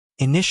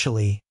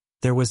Initially,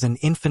 there was an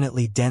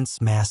infinitely dense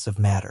mass of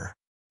matter.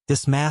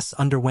 This mass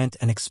underwent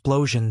an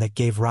explosion that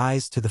gave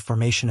rise to the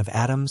formation of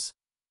atoms,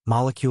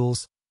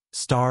 molecules,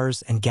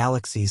 stars, and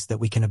galaxies that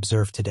we can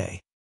observe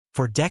today.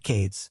 For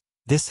decades,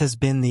 this has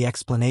been the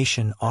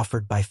explanation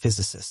offered by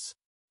physicists.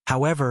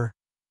 However,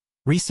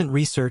 recent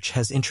research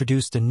has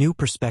introduced a new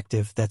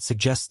perspective that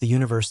suggests the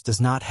universe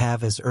does not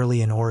have as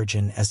early an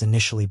origin as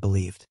initially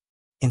believed.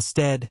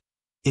 Instead,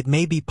 it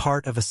may be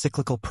part of a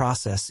cyclical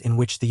process in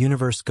which the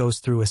universe goes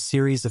through a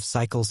series of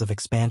cycles of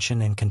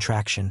expansion and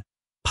contraction,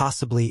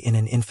 possibly in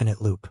an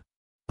infinite loop.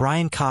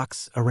 Brian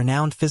Cox, a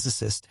renowned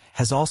physicist,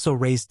 has also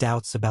raised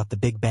doubts about the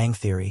Big Bang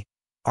theory,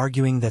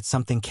 arguing that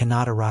something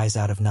cannot arise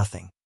out of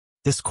nothing.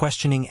 This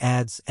questioning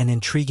adds an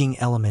intriguing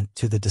element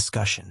to the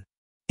discussion.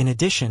 In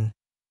addition,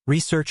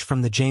 research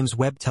from the James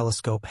Webb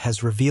Telescope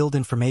has revealed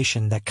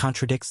information that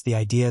contradicts the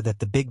idea that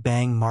the Big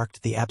Bang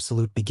marked the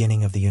absolute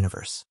beginning of the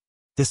universe.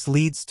 This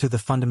leads to the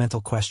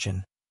fundamental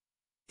question: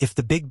 if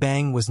the Big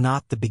Bang was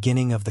not the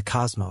beginning of the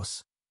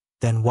cosmos,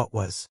 then what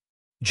was?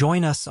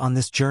 Join us on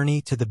this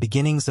journey to the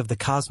beginnings of the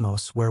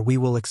cosmos, where we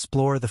will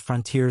explore the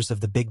frontiers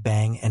of the Big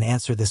Bang and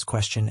answer this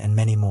question and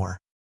many more.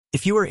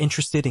 If you are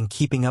interested in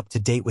keeping up to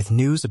date with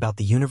news about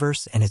the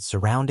universe and its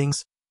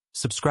surroundings,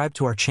 subscribe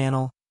to our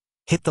channel,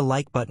 hit the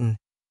like button,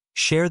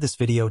 share this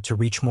video to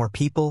reach more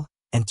people,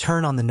 and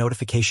turn on the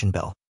notification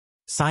bell.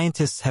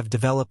 Scientists have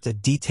developed a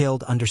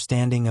detailed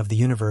understanding of the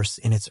universe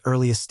in its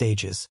earliest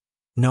stages,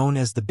 known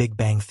as the Big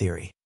Bang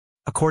theory.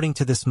 According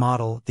to this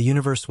model, the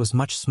universe was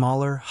much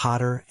smaller,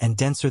 hotter, and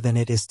denser than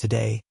it is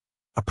today,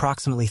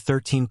 approximately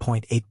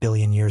 13.8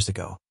 billion years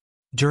ago.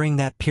 During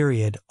that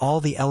period, all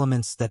the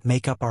elements that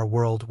make up our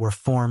world were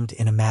formed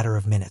in a matter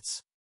of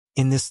minutes.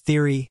 In this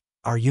theory,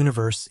 our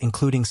universe,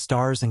 including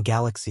stars and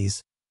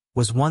galaxies,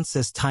 was once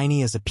as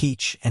tiny as a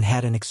peach and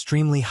had an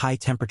extremely high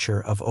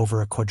temperature of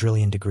over a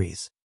quadrillion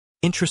degrees.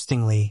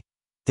 Interestingly,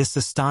 this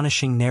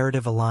astonishing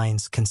narrative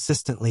aligns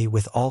consistently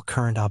with all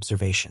current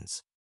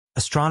observations.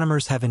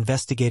 Astronomers have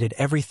investigated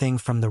everything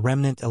from the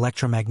remnant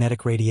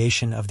electromagnetic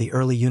radiation of the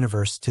early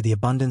universe to the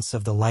abundance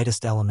of the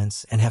lightest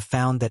elements and have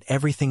found that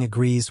everything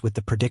agrees with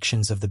the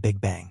predictions of the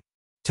Big Bang.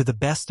 To the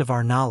best of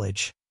our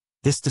knowledge,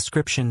 this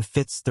description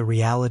fits the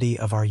reality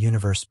of our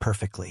universe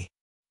perfectly.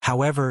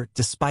 However,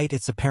 despite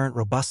its apparent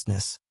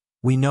robustness,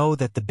 we know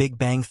that the Big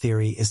Bang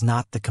theory is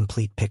not the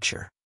complete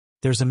picture.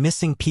 There's a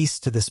missing piece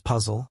to this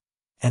puzzle,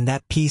 and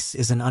that piece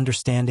is an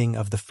understanding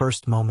of the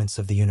first moments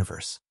of the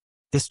universe.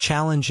 This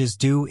challenge is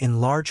due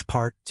in large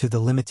part to the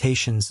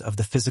limitations of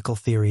the physical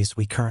theories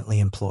we currently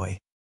employ.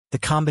 The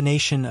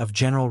combination of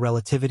general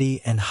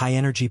relativity and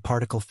high-energy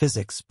particle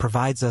physics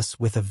provides us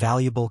with a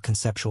valuable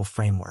conceptual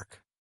framework.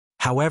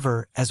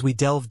 However, as we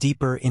delve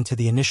deeper into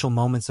the initial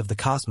moments of the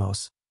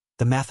cosmos,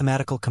 the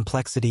mathematical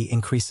complexity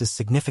increases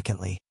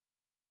significantly,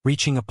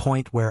 reaching a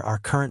point where our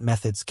current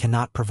methods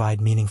cannot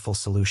provide meaningful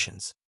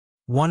solutions.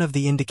 One of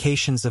the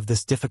indications of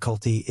this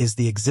difficulty is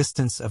the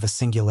existence of a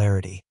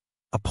singularity,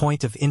 a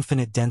point of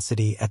infinite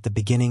density at the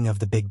beginning of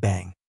the Big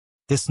Bang.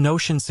 This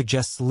notion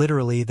suggests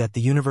literally that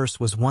the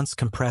universe was once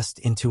compressed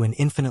into an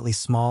infinitely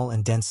small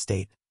and dense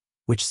state,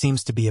 which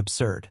seems to be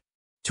absurd.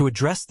 To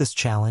address this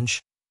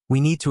challenge, we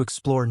need to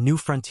explore new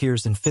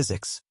frontiers in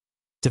physics,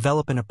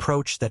 develop an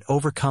approach that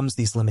overcomes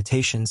these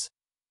limitations,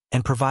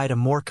 and provide a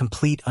more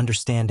complete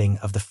understanding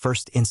of the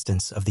first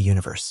instance of the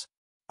universe.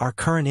 Our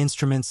current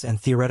instruments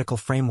and theoretical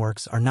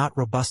frameworks are not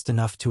robust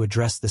enough to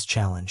address this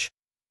challenge,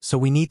 so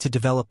we need to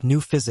develop new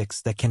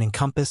physics that can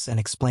encompass and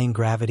explain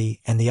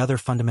gravity and the other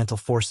fundamental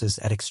forces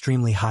at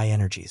extremely high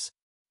energies.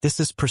 This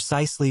is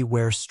precisely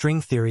where string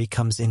theory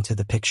comes into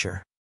the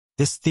picture.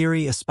 This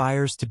theory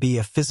aspires to be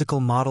a physical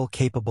model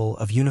capable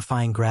of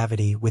unifying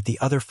gravity with the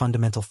other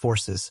fundamental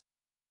forces,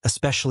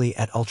 especially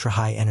at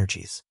ultra-high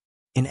energies.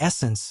 In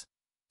essence,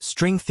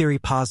 string theory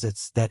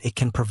posits that it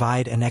can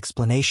provide an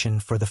explanation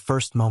for the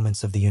first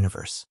moments of the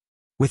universe.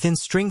 Within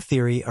string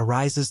theory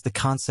arises the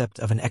concept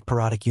of an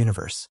ekpyrotic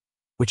universe,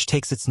 which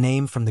takes its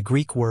name from the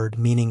Greek word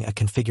meaning a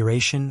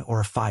configuration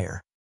or a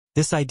fire.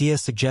 This idea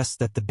suggests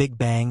that the Big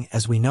Bang,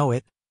 as we know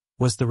it,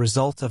 was the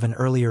result of an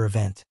earlier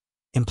event,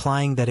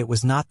 implying that it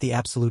was not the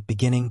absolute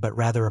beginning but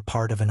rather a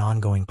part of an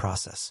ongoing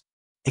process.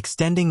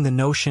 Extending the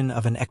notion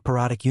of an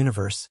ekpyrotic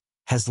universe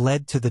has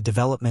led to the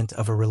development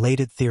of a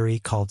related theory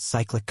called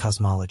cyclic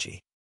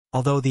cosmology.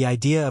 Although the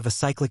idea of a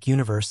cyclic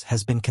universe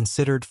has been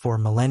considered for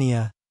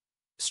millennia,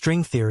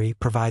 string theory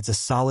provides a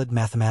solid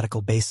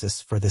mathematical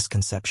basis for this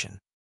conception.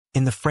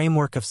 In the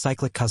framework of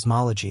cyclic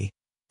cosmology,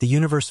 the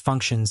universe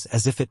functions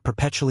as if it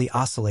perpetually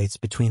oscillates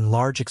between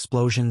large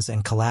explosions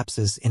and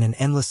collapses in an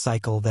endless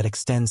cycle that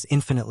extends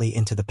infinitely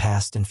into the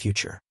past and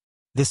future.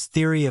 This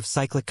theory of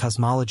cyclic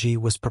cosmology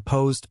was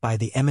proposed by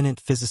the eminent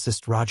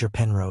physicist Roger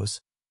Penrose,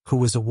 who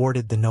was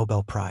awarded the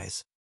Nobel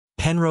Prize.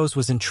 Penrose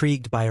was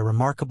intrigued by a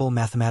remarkable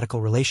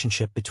mathematical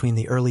relationship between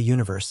the early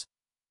universe,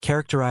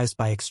 characterized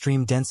by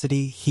extreme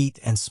density, heat,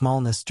 and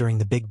smallness during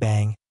the Big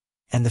Bang,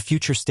 and the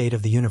future state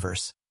of the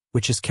universe,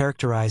 which is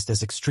characterized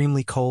as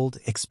extremely cold,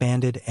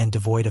 expanded, and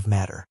devoid of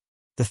matter.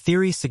 The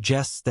theory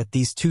suggests that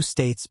these two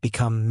states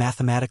become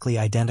mathematically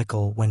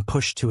identical when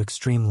pushed to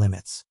extreme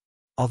limits.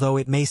 Although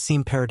it may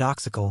seem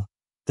paradoxical,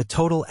 the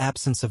total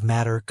absence of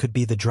matter could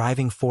be the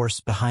driving force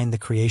behind the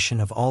creation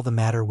of all the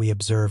matter we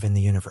observe in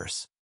the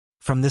universe.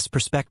 From this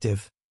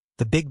perspective,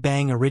 the Big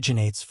Bang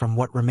originates from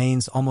what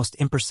remains almost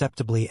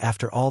imperceptibly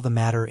after all the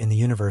matter in the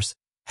universe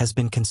has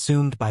been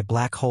consumed by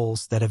black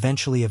holes that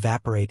eventually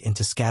evaporate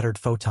into scattered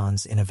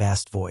photons in a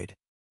vast void.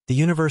 The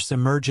universe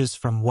emerges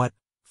from what,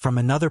 from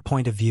another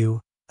point of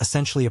view,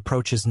 essentially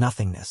approaches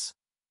nothingness,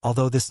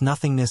 although this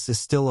nothingness is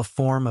still a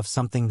form of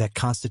something that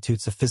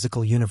constitutes a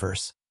physical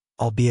universe,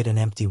 albeit an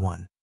empty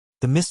one.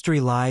 The mystery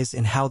lies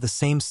in how the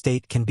same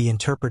state can be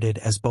interpreted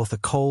as both a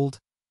cold,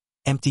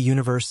 empty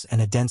universe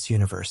and a dense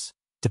universe,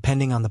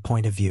 depending on the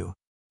point of view.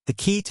 The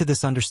key to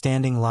this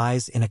understanding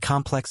lies in a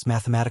complex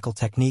mathematical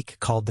technique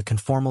called the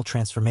conformal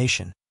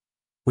transformation,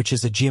 which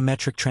is a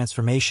geometric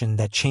transformation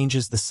that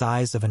changes the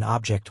size of an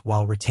object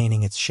while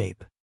retaining its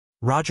shape.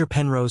 Roger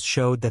Penrose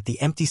showed that the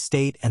empty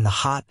state and the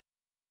hot,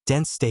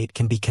 dense state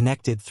can be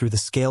connected through the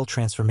scale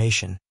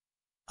transformation,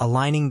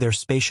 aligning their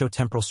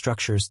spatio-temporal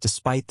structures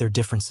despite their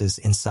differences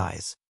in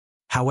size.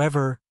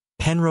 However,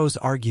 Penrose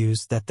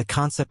argues that the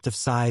concept of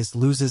size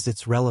loses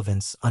its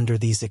relevance under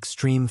these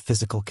extreme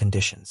physical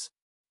conditions.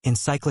 In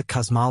cyclic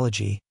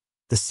cosmology,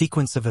 the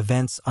sequence of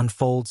events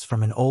unfolds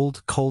from an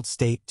old, cold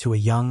state to a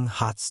young,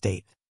 hot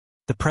state.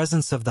 The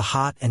presence of the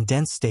hot and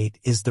dense state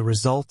is the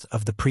result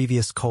of the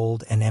previous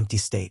cold and empty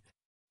state.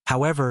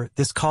 However,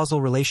 this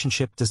causal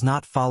relationship does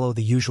not follow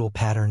the usual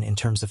pattern in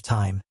terms of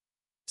time,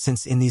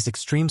 since in these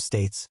extreme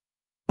states,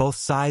 both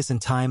size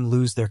and time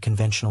lose their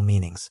conventional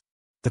meanings.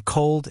 The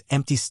cold,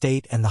 empty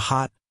state and the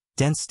hot,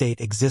 dense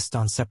state exist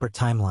on separate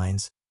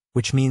timelines,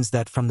 which means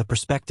that from the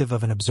perspective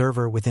of an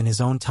observer within his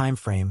own time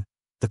frame,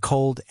 the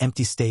cold,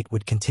 empty state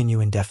would continue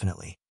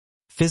indefinitely.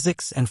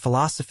 Physics and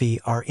philosophy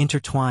are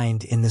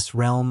intertwined in this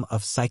realm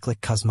of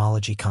cyclic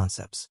cosmology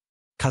concepts.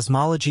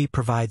 Cosmology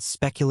provides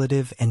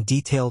speculative and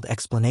detailed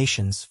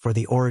explanations for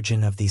the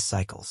origin of these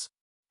cycles.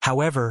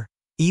 However,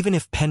 even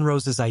if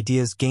Penrose's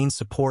ideas gain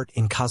support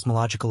in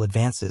cosmological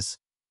advances,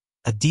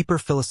 a deeper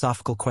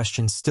philosophical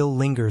question still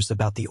lingers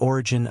about the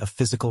origin of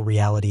physical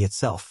reality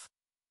itself.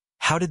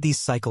 How did these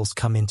cycles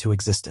come into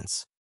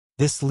existence?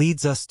 This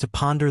leads us to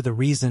ponder the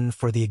reason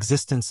for the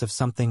existence of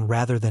something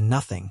rather than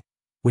nothing,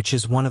 which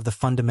is one of the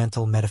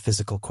fundamental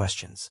metaphysical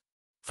questions.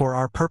 For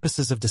our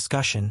purposes of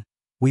discussion,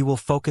 we will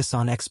focus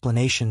on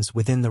explanations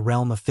within the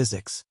realm of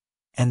physics,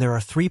 and there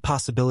are three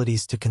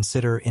possibilities to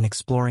consider in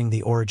exploring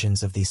the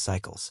origins of these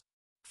cycles.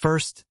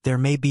 First, there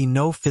may be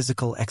no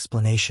physical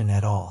explanation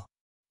at all.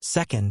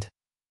 Second,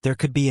 there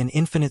could be an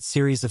infinite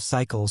series of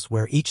cycles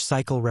where each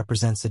cycle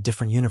represents a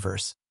different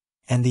universe,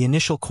 and the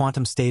initial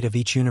quantum state of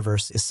each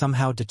universe is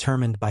somehow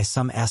determined by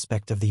some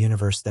aspect of the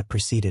universe that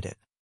preceded it.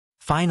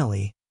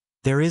 Finally,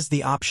 there is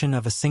the option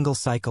of a single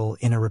cycle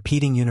in a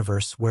repeating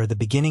universe where the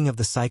beginning of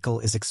the cycle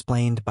is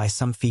explained by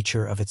some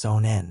feature of its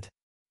own end.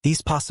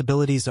 These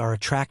possibilities are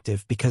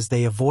attractive because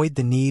they avoid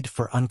the need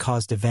for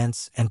uncaused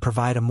events and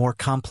provide a more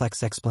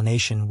complex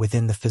explanation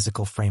within the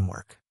physical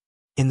framework.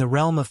 In the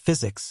realm of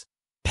physics,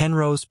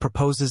 Penrose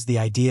proposes the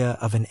idea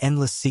of an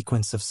endless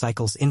sequence of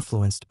cycles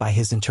influenced by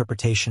his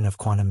interpretation of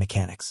quantum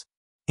mechanics.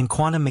 In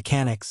quantum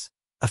mechanics,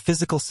 a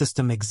physical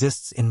system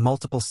exists in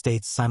multiple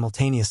states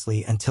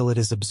simultaneously until it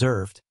is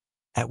observed,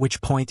 at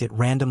which point it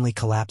randomly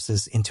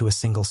collapses into a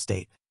single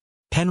state.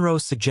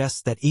 Penrose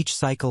suggests that each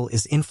cycle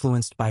is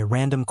influenced by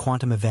random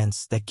quantum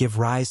events that give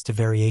rise to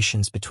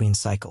variations between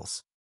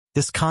cycles.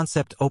 This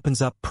concept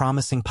opens up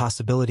promising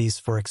possibilities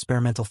for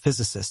experimental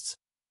physicists,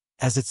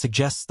 as it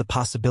suggests the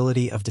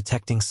possibility of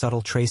detecting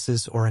subtle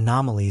traces or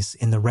anomalies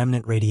in the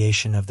remnant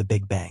radiation of the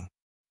Big Bang.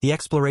 The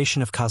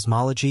exploration of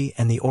cosmology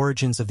and the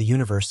origins of the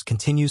universe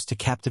continues to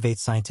captivate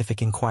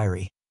scientific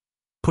inquiry,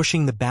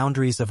 pushing the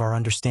boundaries of our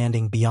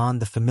understanding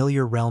beyond the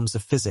familiar realms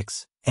of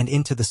physics and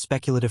into the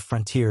speculative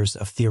frontiers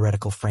of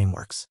theoretical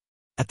frameworks.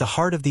 At the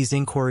heart of these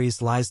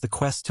inquiries lies the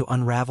quest to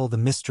unravel the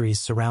mysteries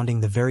surrounding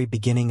the very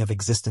beginning of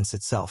existence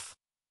itself.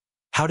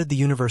 How did the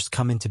universe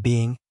come into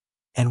being,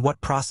 and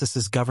what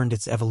processes governed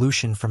its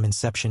evolution from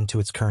inception to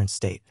its current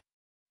state?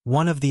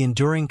 One of the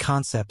enduring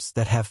concepts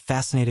that have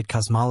fascinated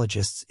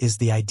cosmologists is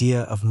the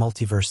idea of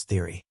multiverse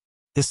theory.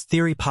 This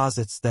theory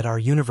posits that our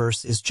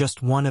universe is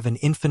just one of an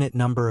infinite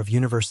number of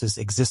universes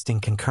existing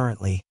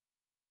concurrently,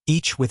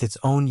 each with its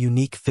own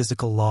unique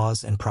physical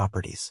laws and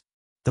properties.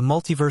 The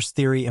multiverse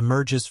theory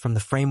emerges from the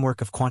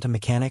framework of quantum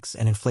mechanics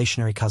and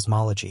inflationary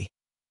cosmology,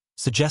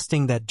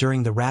 suggesting that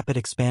during the rapid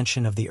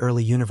expansion of the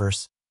early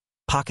universe,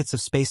 pockets of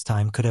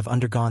spacetime could have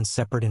undergone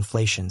separate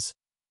inflations,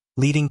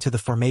 leading to the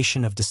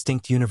formation of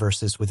distinct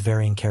universes with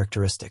varying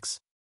characteristics.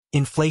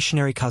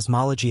 Inflationary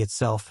cosmology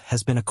itself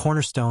has been a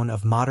cornerstone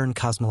of modern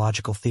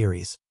cosmological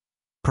theories,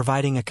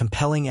 providing a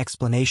compelling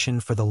explanation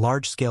for the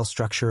large-scale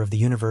structure of the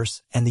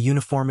universe and the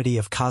uniformity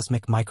of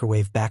cosmic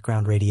microwave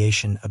background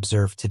radiation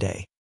observed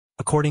today.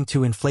 According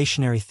to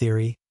inflationary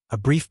theory, a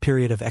brief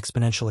period of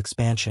exponential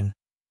expansion,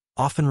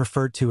 often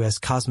referred to as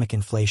cosmic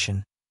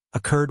inflation,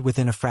 occurred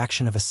within a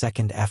fraction of a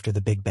second after the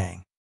Big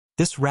Bang.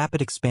 This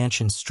rapid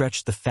expansion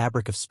stretched the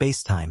fabric of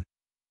spacetime,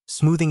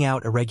 smoothing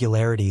out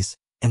irregularities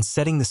and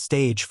setting the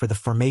stage for the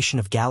formation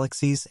of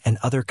galaxies and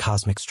other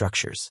cosmic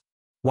structures.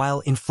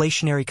 While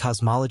inflationary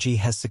cosmology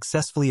has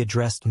successfully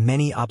addressed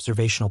many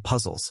observational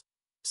puzzles,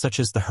 such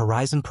as the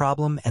horizon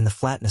problem and the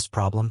flatness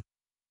problem,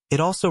 it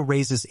also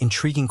raises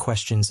intriguing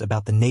questions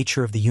about the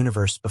nature of the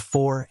universe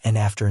before and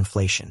after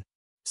inflation.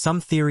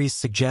 Some theories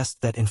suggest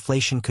that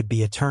inflation could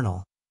be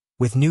eternal,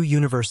 with new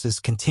universes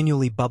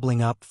continually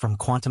bubbling up from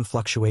quantum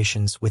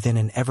fluctuations within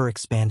an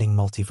ever-expanding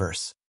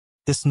multiverse.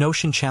 This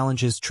notion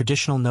challenges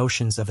traditional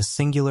notions of a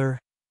singular,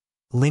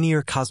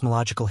 linear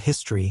cosmological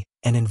history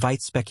and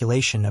invites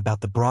speculation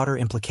about the broader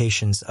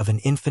implications of an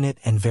infinite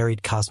and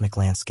varied cosmic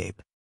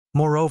landscape.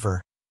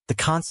 Moreover, the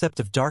concept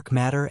of dark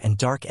matter and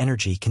dark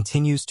energy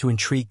continues to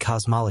intrigue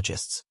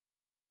cosmologists,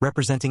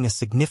 representing a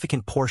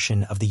significant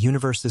portion of the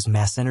universe's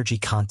mass-energy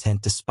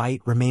content despite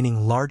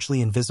remaining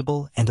largely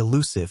invisible and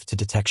elusive to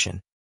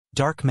detection.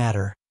 Dark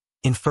matter,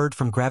 inferred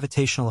from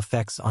gravitational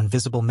effects on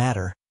visible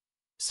matter,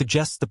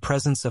 suggests the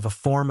presence of a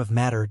form of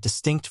matter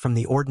distinct from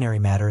the ordinary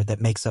matter that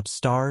makes up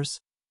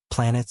stars,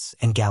 planets,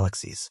 and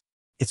galaxies.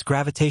 Its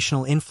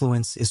gravitational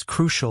influence is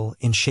crucial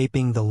in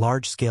shaping the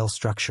large-scale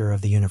structure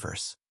of the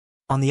universe.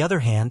 On the other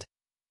hand,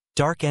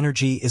 dark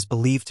energy is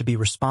believed to be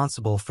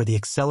responsible for the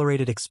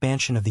accelerated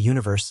expansion of the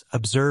universe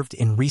observed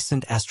in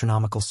recent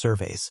astronomical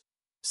surveys,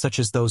 such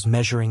as those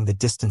measuring the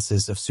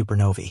distances of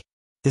supernovae.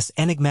 This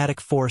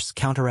enigmatic force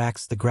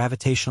counteracts the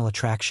gravitational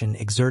attraction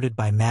exerted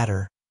by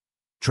matter,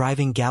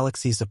 driving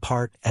galaxies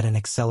apart at an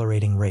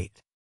accelerating rate.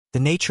 The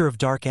nature of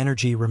dark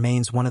energy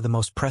remains one of the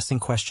most pressing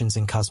questions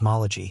in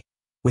cosmology,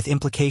 with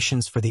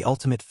implications for the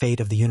ultimate fate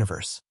of the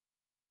universe,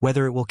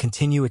 whether it will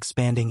continue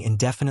expanding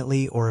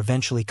indefinitely or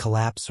eventually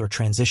collapse or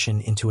transition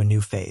into a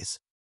new phase.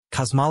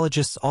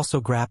 Cosmologists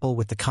also grapple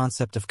with the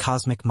concept of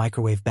cosmic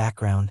microwave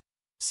background,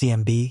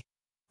 CMB,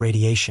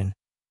 radiation,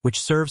 which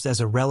serves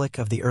as a relic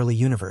of the early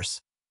universe,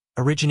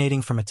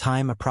 originating from a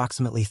time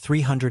approximately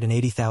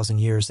 380,000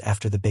 years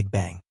after the Big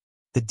Bang.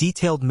 The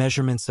detailed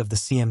measurements of the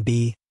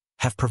CMB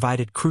have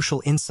provided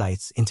crucial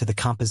insights into the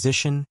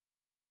composition,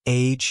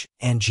 age,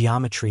 and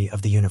geometry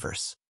of the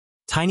universe.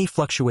 Tiny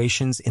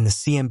fluctuations in the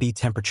CMB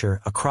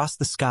temperature across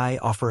the sky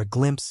offer a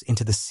glimpse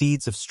into the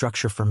seeds of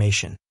structure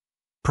formation,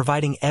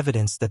 providing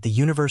evidence that the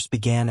universe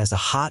began as a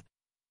hot,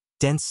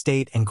 dense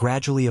state and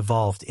gradually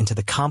evolved into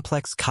the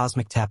complex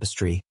cosmic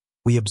tapestry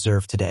we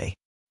observe today.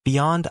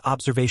 Beyond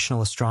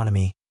observational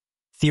astronomy,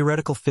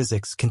 theoretical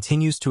physics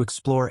continues to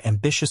explore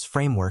ambitious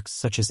frameworks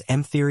such as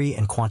M-theory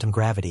and quantum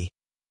gravity,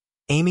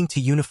 aiming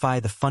to unify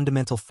the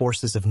fundamental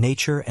forces of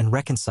nature and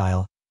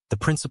reconcile the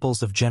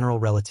principles of general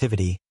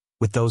relativity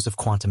with those of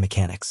quantum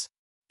mechanics.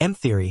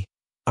 M-theory,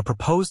 a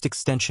proposed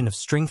extension of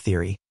string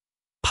theory,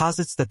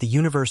 posits that the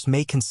universe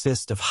may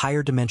consist of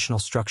higher dimensional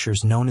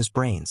structures known as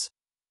branes,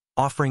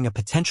 offering a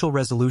potential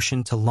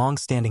resolution to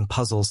long-standing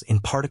puzzles in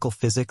particle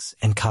physics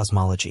and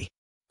cosmology.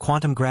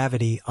 Quantum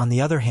gravity, on the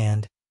other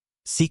hand,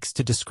 seeks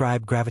to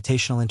describe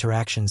gravitational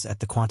interactions at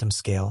the quantum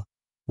scale,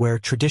 where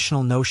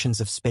traditional notions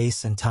of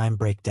space and time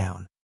break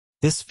down.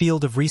 This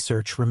field of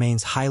research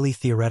remains highly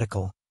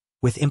theoretical,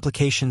 with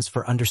implications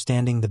for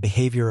understanding the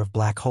behavior of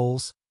black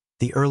holes,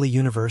 the early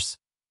universe,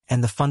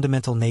 and the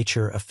fundamental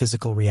nature of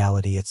physical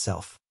reality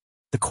itself.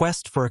 The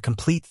quest for a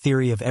complete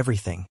theory of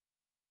everything,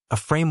 a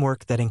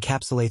framework that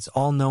encapsulates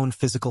all known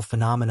physical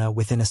phenomena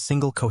within a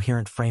single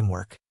coherent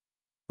framework,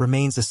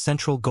 remains a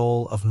central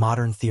goal of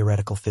modern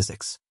theoretical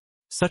physics.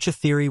 Such a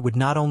theory would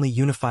not only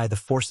unify the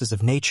forces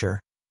of nature,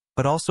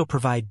 but also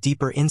provide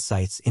deeper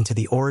insights into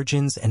the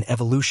origins and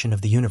evolution of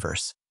the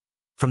universe,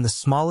 from the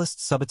smallest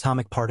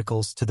subatomic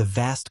particles to the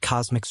vast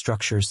cosmic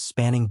structures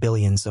spanning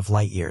billions of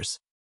light-years.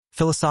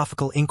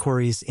 Philosophical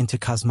inquiries into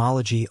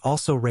cosmology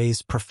also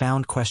raise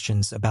profound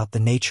questions about the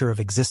nature of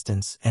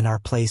existence and our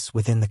place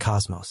within the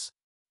cosmos.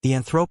 The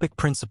anthropic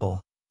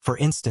principle, for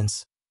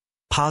instance,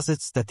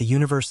 posits that the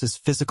universe's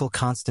physical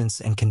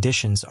constants and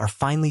conditions are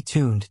finely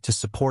tuned to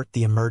support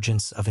the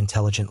emergence of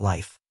intelligent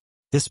life.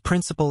 This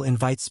principle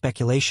invites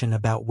speculation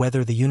about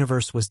whether the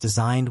universe was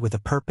designed with a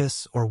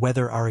purpose or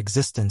whether our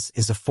existence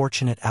is a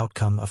fortunate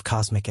outcome of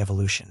cosmic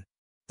evolution.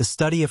 The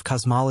study of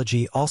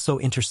cosmology also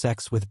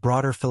intersects with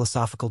broader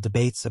philosophical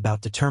debates about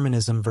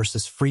determinism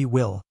versus free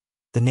will,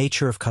 the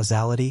nature of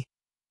causality,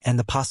 and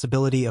the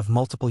possibility of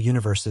multiple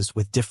universes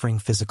with differing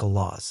physical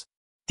laws.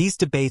 These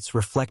debates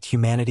reflect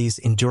humanity's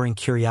enduring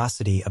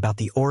curiosity about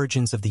the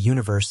origins of the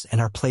universe and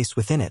our place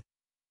within it,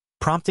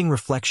 prompting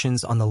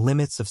reflections on the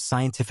limits of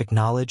scientific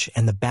knowledge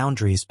and the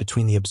boundaries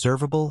between the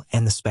observable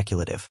and the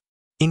speculative.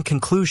 In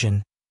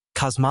conclusion,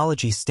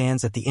 cosmology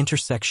stands at the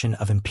intersection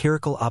of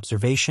empirical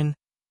observation,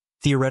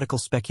 theoretical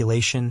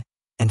speculation,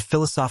 and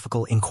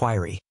philosophical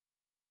inquiry,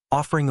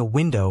 offering a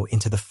window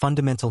into the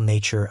fundamental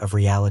nature of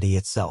reality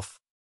itself.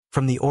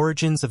 From the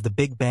origins of the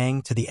Big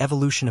Bang to the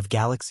evolution of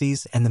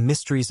galaxies and the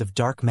mysteries of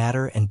dark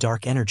matter and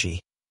dark energy,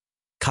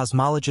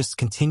 cosmologists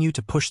continue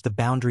to push the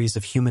boundaries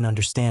of human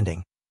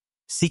understanding,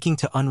 seeking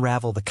to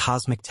unravel the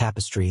cosmic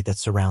tapestry that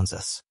surrounds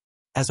us.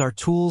 As our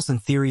tools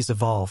and theories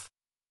evolve,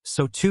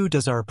 so too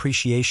does our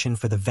appreciation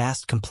for the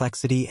vast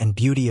complexity and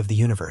beauty of the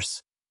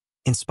universe,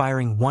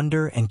 inspiring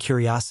wonder and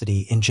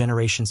curiosity in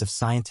generations of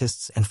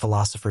scientists and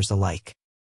philosophers alike.